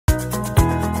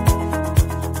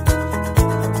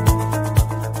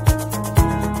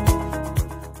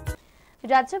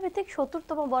রাজ্যভিত্তিক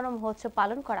 ৭০তম বন মহোৎসব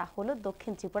পালন করা হলো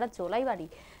দক্ষিণ ত্রিপুরা জোলাইবাড়ি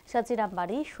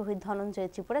সাজিরামবাড়ি শহীদ ধনঞ্জয়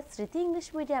ত্রিপুরা স্মৃতি ইংলিশ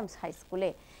মিডিয়াম হাই স্কুলে।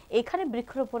 এখানে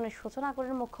বৃক্ষরোপণের সূচনা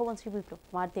করেন মুখ্যমন্ত্রী বিপ্লব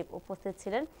কুমার দেব। উপস্থিত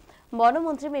ছিলেন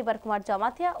বনমন্ত্রী মেবার কুমার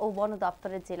জমাতিয়া ও বন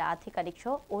দপ্তরের জেলা আধিকারিক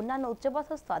সহ অন্যান্য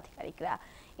উচ্চপদস্থ আধিকারিকরা।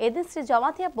 এদিন শ্রী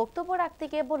জমাতিয়া বক্তব্য রাখতে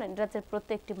গিয়ে বলেন, রাজ্যের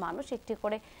প্রত্যেকটি মানুষ একটি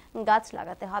করে গাছ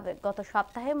লাগাতে হবে। গত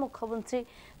সপ্তাহে মুখ্যমন্ত্রী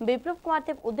বিপ্লব কুমার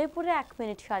দেব উদয়পুরে 1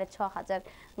 মিনিট 6,500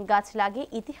 গাছ লাগিয়ে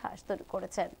ইতিহাস তৈরি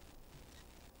করেছেন।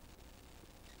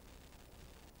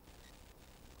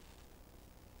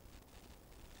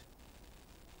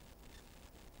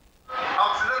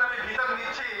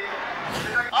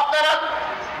 আপনারা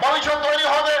ভবিষ্যৎ তৈরি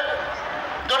হবে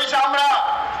যদি আমরা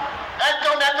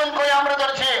একজন করে আমরা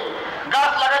ধরেছি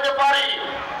গাছ লাগাতে পারি।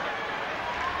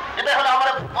 এটা হলো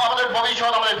আমাদের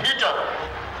ভবিষ্যৎ, আমাদের ফিউচার।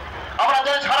 আমরা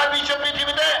জানি সারা বিশ্ব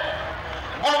পৃথিবীতে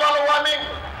গ্লোবাল ওয়ার্মিং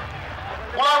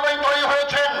তৈরি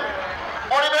হয়েছেন,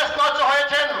 পরিবেশ নষ্ট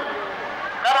হয়েছেন,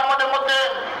 কারণ আমাদের মধ্যে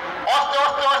আস্তে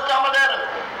আস্তে আস্তে আমাদের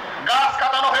গাছ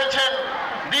কাটানো হয়েছেন,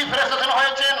 ডিফরেস্টেশন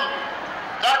হয়েছেন।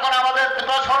 যার কারণে আমাদের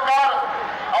সরকার,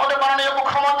 আমাদের মাননীয়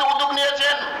মুখ্যমন্ত্রী উদ্যোগ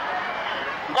নিয়েছেন।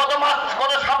 গত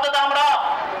সপ্তাহে আমরা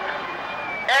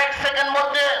 1 সেকেন্ড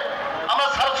মধ্যে আমরা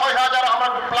 6,500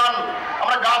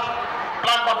 আমরা গাছ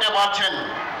প্ল্যান করতে পারছেন।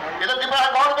 এটা ত্রিপুরার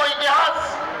গর্ব ইতিহাস।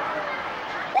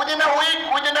 Within a week,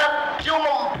 within a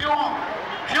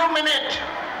few minute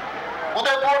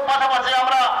Udaipur পাশাপাশি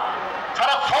আমরা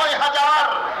 6,500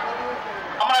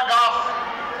 আমরা গাছ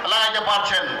লাগাইতে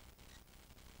পারছেন।